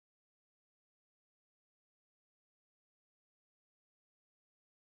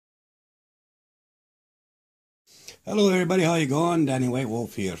Hello everybody, how you going? Danny White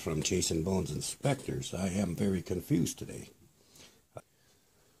Wolf here from Chasing Bones Inspectors. I am very confused today.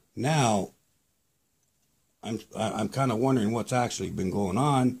 Now, I'm kind of wondering what's actually been going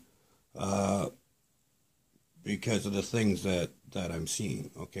on because of the things that I'm seeing,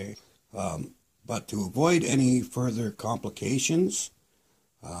 okay? But to avoid any further complications,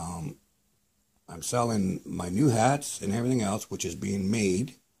 I'm selling my new hats and everything else, which is being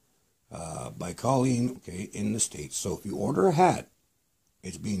made by Colleen, okay, in the States. So if you order a hat,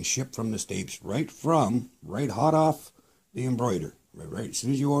 it's being shipped from the States right hot off the embroider. Right, as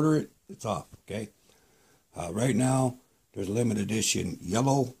soon as you order it, it's off, okay? Right now, there's a limited edition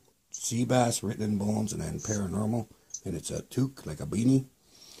yellow C.B.A.S written in bones and then paranormal, and it's a toque, like a beanie.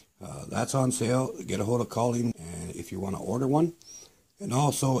 That's on sale. Get a hold of Colleen and if you want to order one. And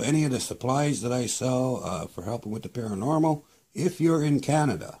also, any of the supplies that I sell for helping with the paranormal, if you're in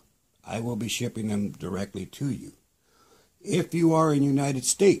Canada, I will be shipping them directly to you. If you are in the United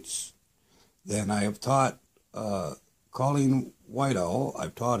States, then I have taught Colleen White Owl,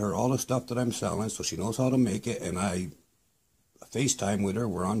 I've taught her all the stuff that I'm selling, so she knows how to make it, and I FaceTime with her.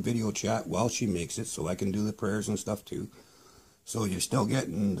 We're on video chat while she makes it, so I can do the prayers and stuff too. So you're still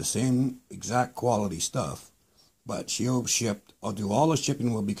getting the same exact quality stuff, but she'll ship, I'll do all the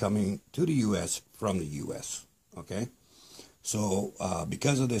shipping will be coming to the U.S. from the U.S., okay? So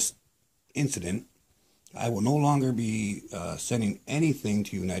because of this incident, I will no longer be sending anything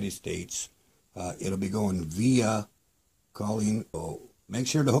to the United States. It'll be going via Colleen. So make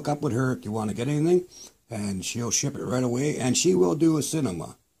sure to hook up with her if you want to get anything, and she'll ship it right away. And she will do a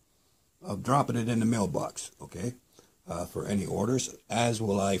cinema of dropping it in the mailbox, okay, for any orders, as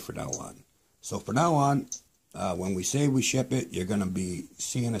will I from now on. So from now on, when we say we ship it, you're going to be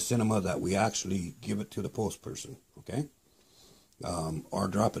seeing a cinema that we actually give it to the post person, okay? Or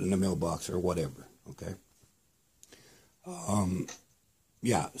drop it in the mailbox or whatever, okay?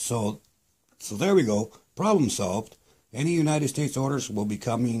 Yeah, so there we go. Problem solved. Any United States orders will be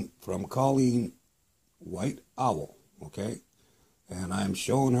coming from Colleen White Owl, okay? And I'm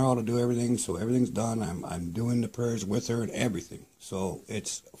showing her how to do everything, so everything's done. I'm doing the prayers with her and everything. So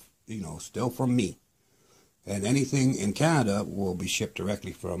it's, you know, still from me. And anything in Canada will be shipped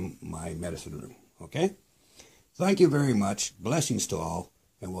directly from my medicine room, okay? Thank you very much. Blessings to all,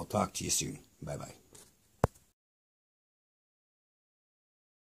 and we'll talk to you soon. Bye-bye.